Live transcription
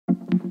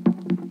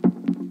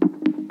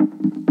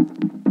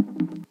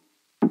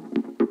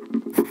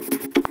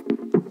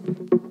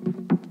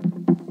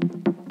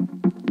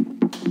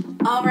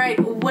Alright,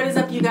 what is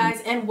up you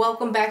guys, and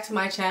welcome back to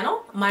my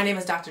channel. My name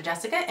is Dr.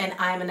 Jessica and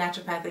I am a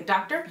naturopathic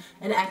doctor,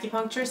 an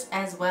acupuncturist,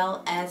 as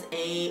well as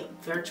a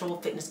virtual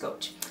fitness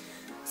coach.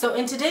 So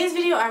in today's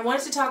video I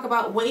wanted to talk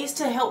about ways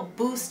to help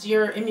boost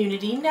your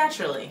immunity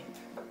naturally.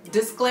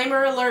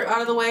 Disclaimer alert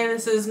out of the way,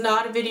 this is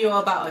not a video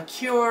about a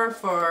cure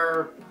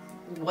for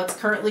what's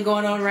currently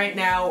going on right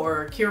now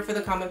or a cure for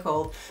the common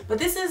cold, but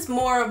this is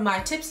more of my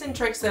tips and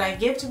tricks that I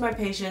give to my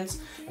patients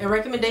and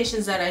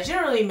recommendations that I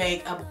generally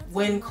make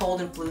when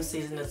cold and flu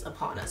season is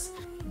upon us.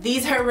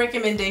 These are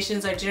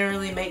recommendations I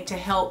generally make to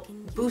help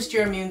boost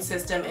your immune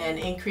system and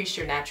increase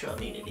your natural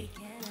immunity.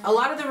 A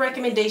lot of the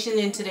recommendations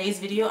in today's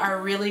video are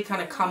really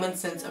kind of common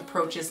sense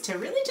approaches to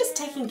really just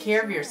taking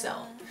care of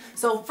yourself.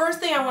 So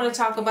first thing I want to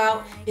talk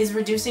about is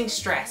reducing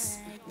stress.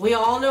 We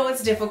all know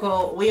it's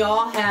difficult, we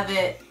all have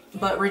it,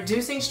 but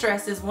reducing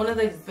stress is one of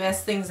the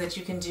best things that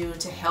you can do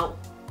to help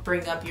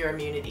bring up your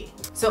immunity.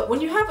 So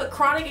when you have a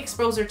chronic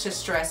exposure to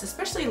stress,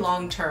 especially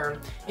long term,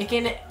 it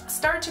can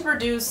start to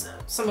produce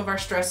some of our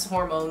stress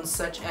hormones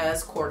such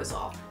as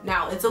cortisol.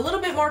 Now it's a little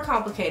bit more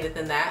complicated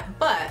than that,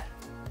 but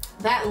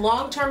that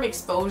long-term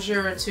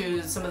exposure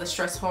to some of the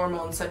stress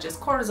hormones such as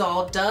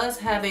cortisol does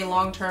have a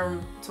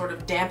long-term sort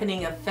of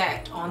dampening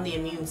effect on the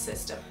immune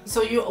system.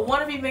 So you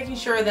want to be making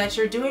sure that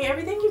you're doing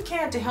everything you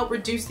can to help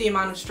reduce the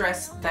amount of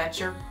stress that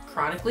you're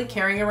chronically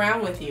carrying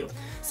around with you.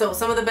 So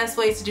some of the best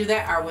ways to do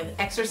that are with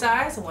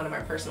exercise, one of my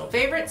personal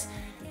favorites.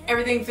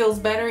 Everything feels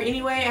better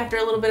anyway after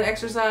a little bit of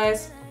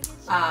exercise.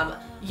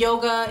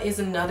 Yoga is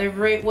another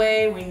great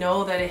way. We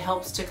know that it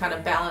helps to kind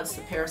of balance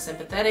the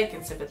parasympathetic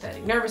and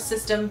sympathetic nervous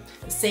system.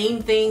 The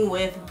same thing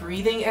with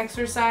breathing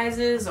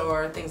exercises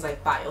or things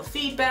like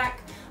biofeedback.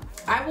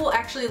 I will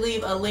actually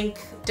leave a link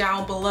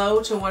down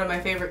below to one of my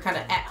favorite kind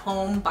of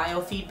at-home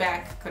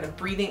biofeedback kind of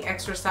breathing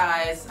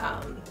exercise.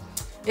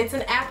 It's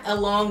an app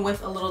along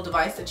with a little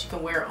device that you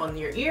can wear on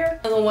your ear.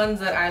 And the ones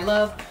that I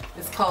love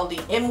is called the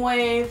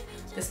emwave.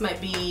 This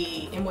might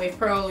be emwave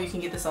Pro. You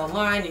can get this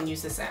online and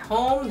use this at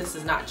home. This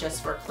is not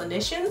just for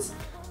clinicians.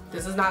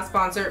 This is not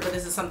sponsored, but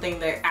this is something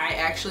that I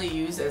actually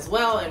use as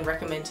well and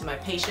recommend to my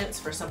patients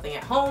for something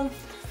at home.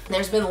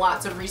 There's been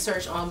lots of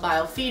research on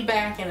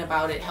biofeedback and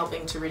about it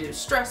helping to reduce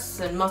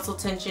stress and muscle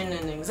tension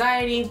and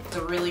anxiety. It's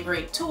a really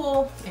great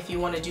tool if you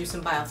want to do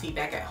some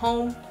biofeedback at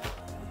home.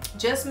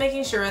 Just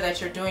making sure that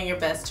you're doing your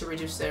best to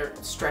reduce the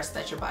stress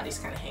that your body's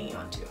kind of hanging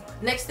on to.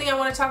 Next thing I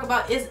want to talk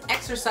about is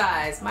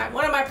exercise.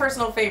 One of my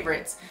personal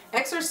favorites.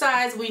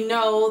 Exercise, we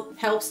know,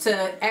 helps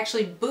to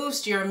actually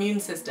boost your immune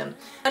system.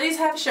 Studies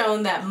have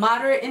shown that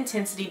moderate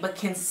intensity but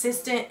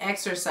consistent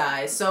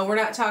exercise, so we're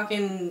not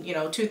talking,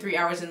 2-3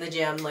 hours in the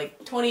gym,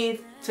 like 20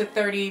 to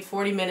 30,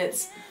 40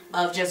 minutes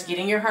of just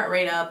getting your heart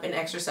rate up and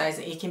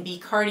exercising. It can be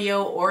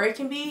cardio or it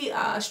can be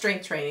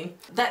strength training.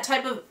 That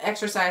type of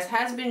exercise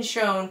has been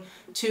shown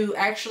to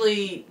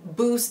actually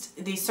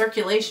boost the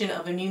circulation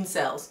of immune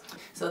cells.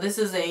 So this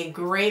is a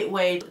great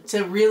way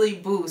to really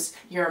boost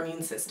your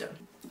immune system.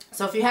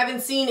 So if you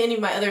haven't seen any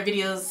of my other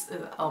videos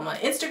on my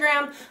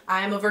Instagram,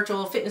 I am a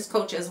virtual fitness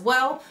coach as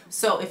well.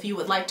 So if you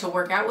would like to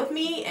work out with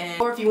me,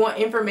 or if you want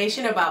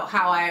information about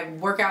how I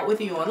work out with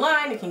you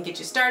online and can get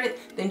you started,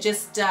 then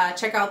just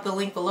check out the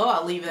link below.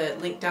 I'll leave a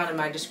link down in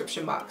my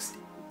description box.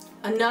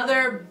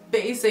 Another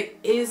basic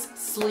is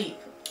sleep.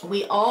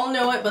 We all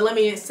know it, but let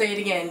me say it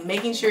again.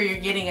 Making sure you're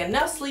getting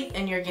enough sleep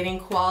and you're getting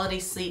quality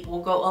sleep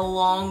will go a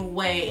long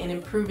way in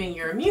improving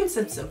your immune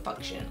system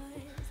function.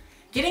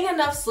 Getting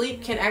enough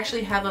sleep can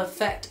actually have an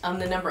effect on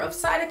the number of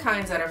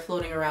cytokines that are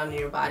floating around in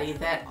your body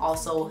that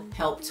also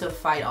help to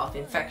fight off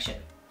infection.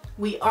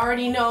 We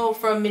already know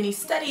from many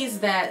studies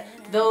that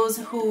those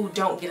who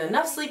don't get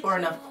enough sleep or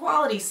enough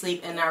quality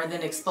sleep and are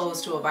then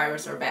exposed to a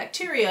virus or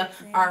bacteria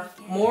are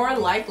more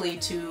likely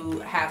to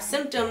have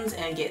symptoms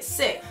and get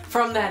sick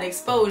from that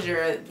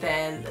exposure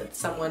than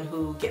someone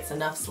who gets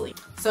enough sleep.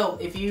 So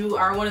if you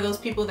are one of those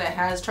people that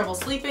has trouble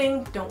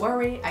sleeping, don't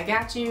worry, I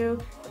got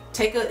you.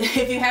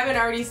 If you haven't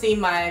already seen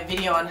my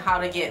video on how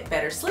to get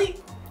better sleep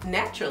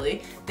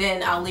naturally,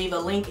 then I'll leave a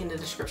link in the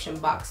description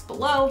box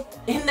below.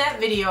 In that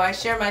video, I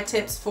share my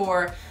tips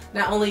for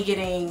not only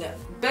getting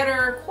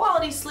better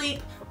quality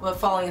sleep, but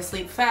falling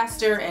asleep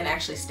faster and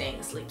actually staying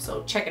asleep.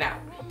 So check it out.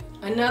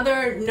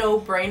 Another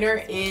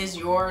no-brainer is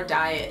your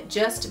diet.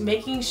 Just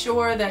making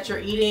sure that you're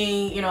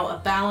eating,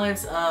 a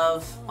balance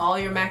of all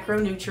your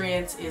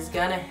macronutrients is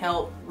gonna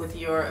help with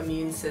your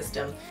immune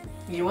system.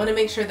 You want to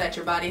make sure that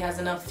your body has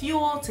enough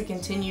fuel to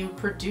continue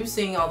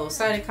producing all those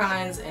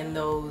cytokines and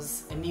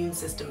those immune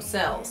system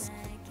cells,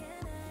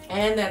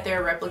 and that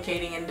they're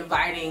replicating and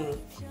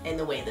dividing in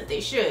the way that they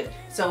should.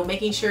 So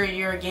making sure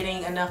you're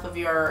getting enough of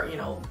your,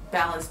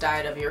 balanced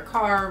diet of your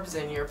carbs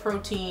and your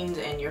proteins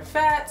and your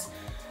fats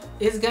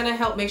is going to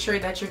help make sure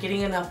that you're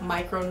getting enough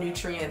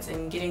micronutrients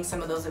and getting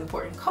some of those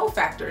important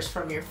cofactors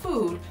from your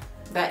food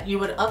that you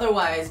would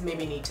otherwise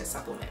maybe need to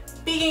supplement.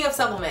 Speaking of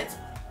supplements,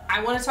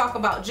 I want to talk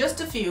about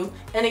just a few,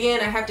 and again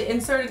I have to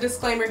insert a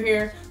disclaimer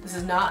here. This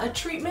is not a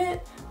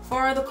treatment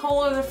for the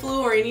cold or the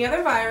flu or any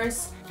other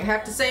virus. I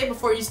have to say,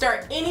 before you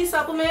start any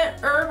supplement,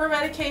 herb, or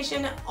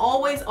medication,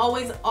 always,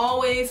 always,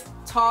 always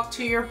talk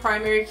to your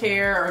primary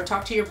care or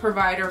talk to your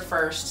provider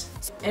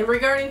first. And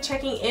regarding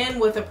checking in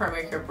with a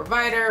primary care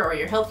provider or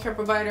your healthcare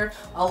provider,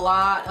 a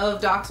lot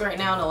of docs right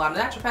now and a lot of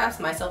naturopaths,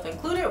 myself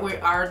included, we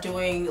are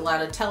doing a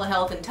lot of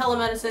telehealth and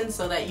telemedicine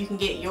so that you can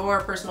get your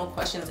personal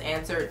questions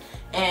answered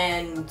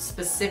and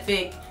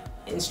specific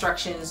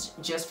instructions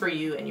just for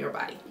you and your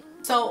body.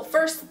 So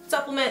first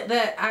supplement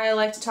that I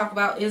like to talk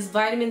about is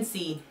vitamin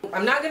C.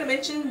 I'm not going to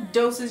mention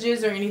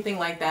dosages or anything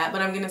like that,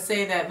 but I'm going to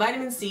say that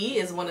vitamin C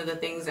is one of the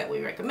things that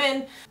we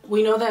recommend.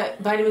 We know that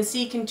vitamin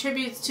C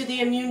contributes to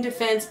the immune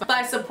defense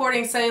by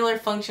supporting cellular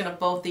function of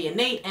both the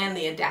innate and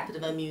the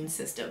adaptive immune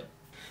system.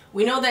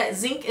 We know that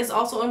zinc is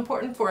also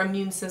important for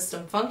immune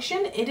system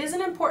function. It is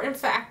an important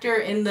factor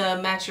in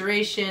the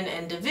maturation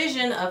and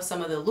division of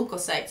some of the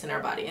leukocytes in our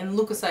body, and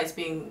leukocytes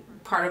being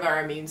part of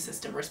our immune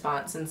system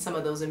response and some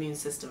of those immune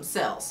system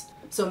cells.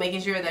 So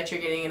making sure that you're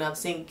getting enough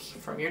zinc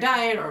from your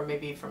diet or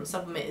maybe from a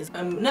supplement is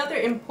another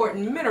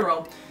important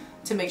mineral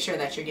to make sure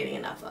that you're getting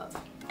enough of.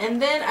 And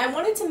then I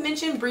wanted to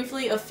mention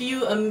briefly a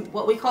few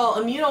what we call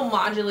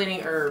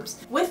immunomodulating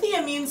herbs. With the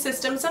immune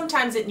system,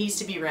 sometimes it needs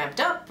to be ramped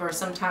up, or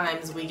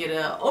sometimes we get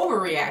an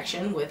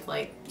overreaction with,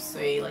 like,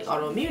 say, like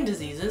autoimmune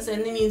diseases,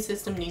 and the immune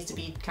system needs to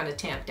be kind of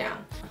tamped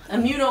down.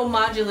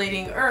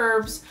 Immunomodulating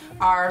herbs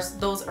are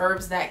those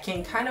herbs that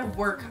can kind of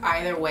work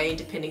either way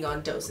depending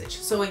on dosage.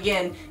 So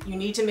again, you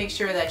need to make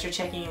sure that you're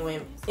checking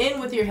in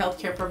with your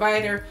healthcare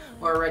provider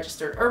or a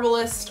registered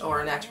herbalist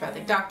or a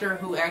naturopathic doctor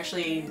who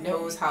actually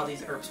knows how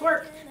these herbs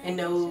work and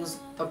knows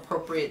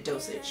appropriate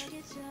dosage.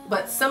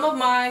 But some of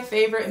my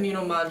favorite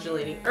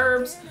immunomodulating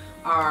herbs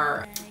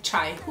are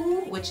chai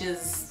hu, which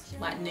is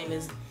Latin name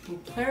is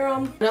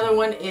bupleurum. Another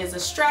one is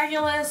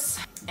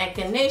astragalus.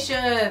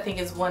 Echinacea, I think,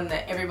 is one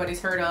that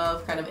everybody's heard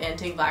of, kind of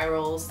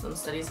antivirals. Some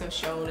studies have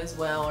shown as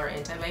well, or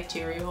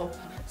antibacterial.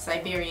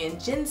 Siberian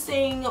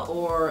ginseng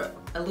or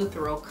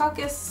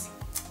eleutherococcus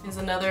is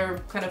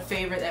another kind of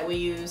favorite that we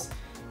use.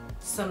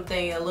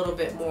 Something a little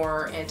bit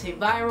more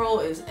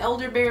antiviral is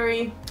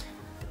elderberry.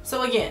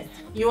 So again,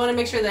 you want to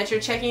make sure that you're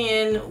checking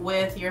in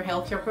with your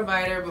healthcare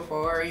provider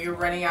before you're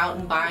running out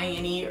and buying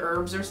any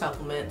herbs or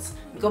supplements.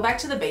 Go back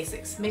to the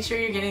basics. Make sure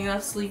you're getting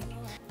enough sleep.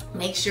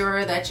 Make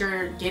sure that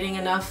you're getting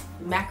enough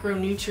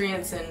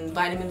macronutrients and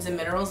vitamins and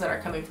minerals that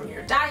are coming from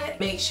your diet.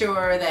 Make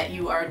sure that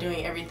you are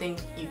doing everything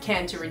you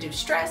can to reduce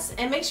stress,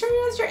 and make sure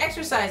that you're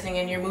exercising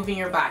and you're moving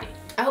your body.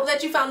 I hope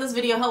that you found this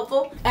video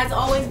helpful. As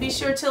always, be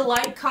sure to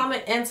like,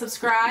 comment, and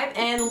subscribe,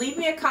 and leave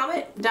me a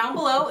comment down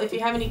below. If you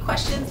have any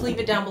questions, leave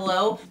it down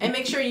below. And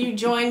make sure you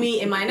join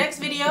me in my next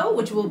video,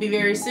 which will be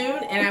very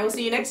soon, and I will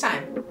see you next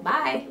time.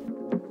 Bye!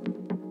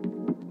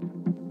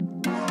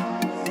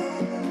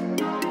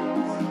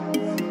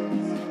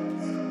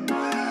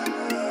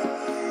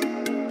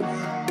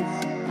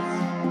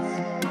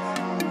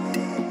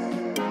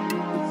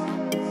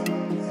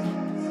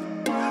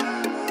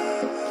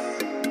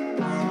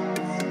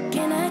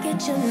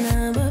 Your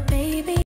number, baby.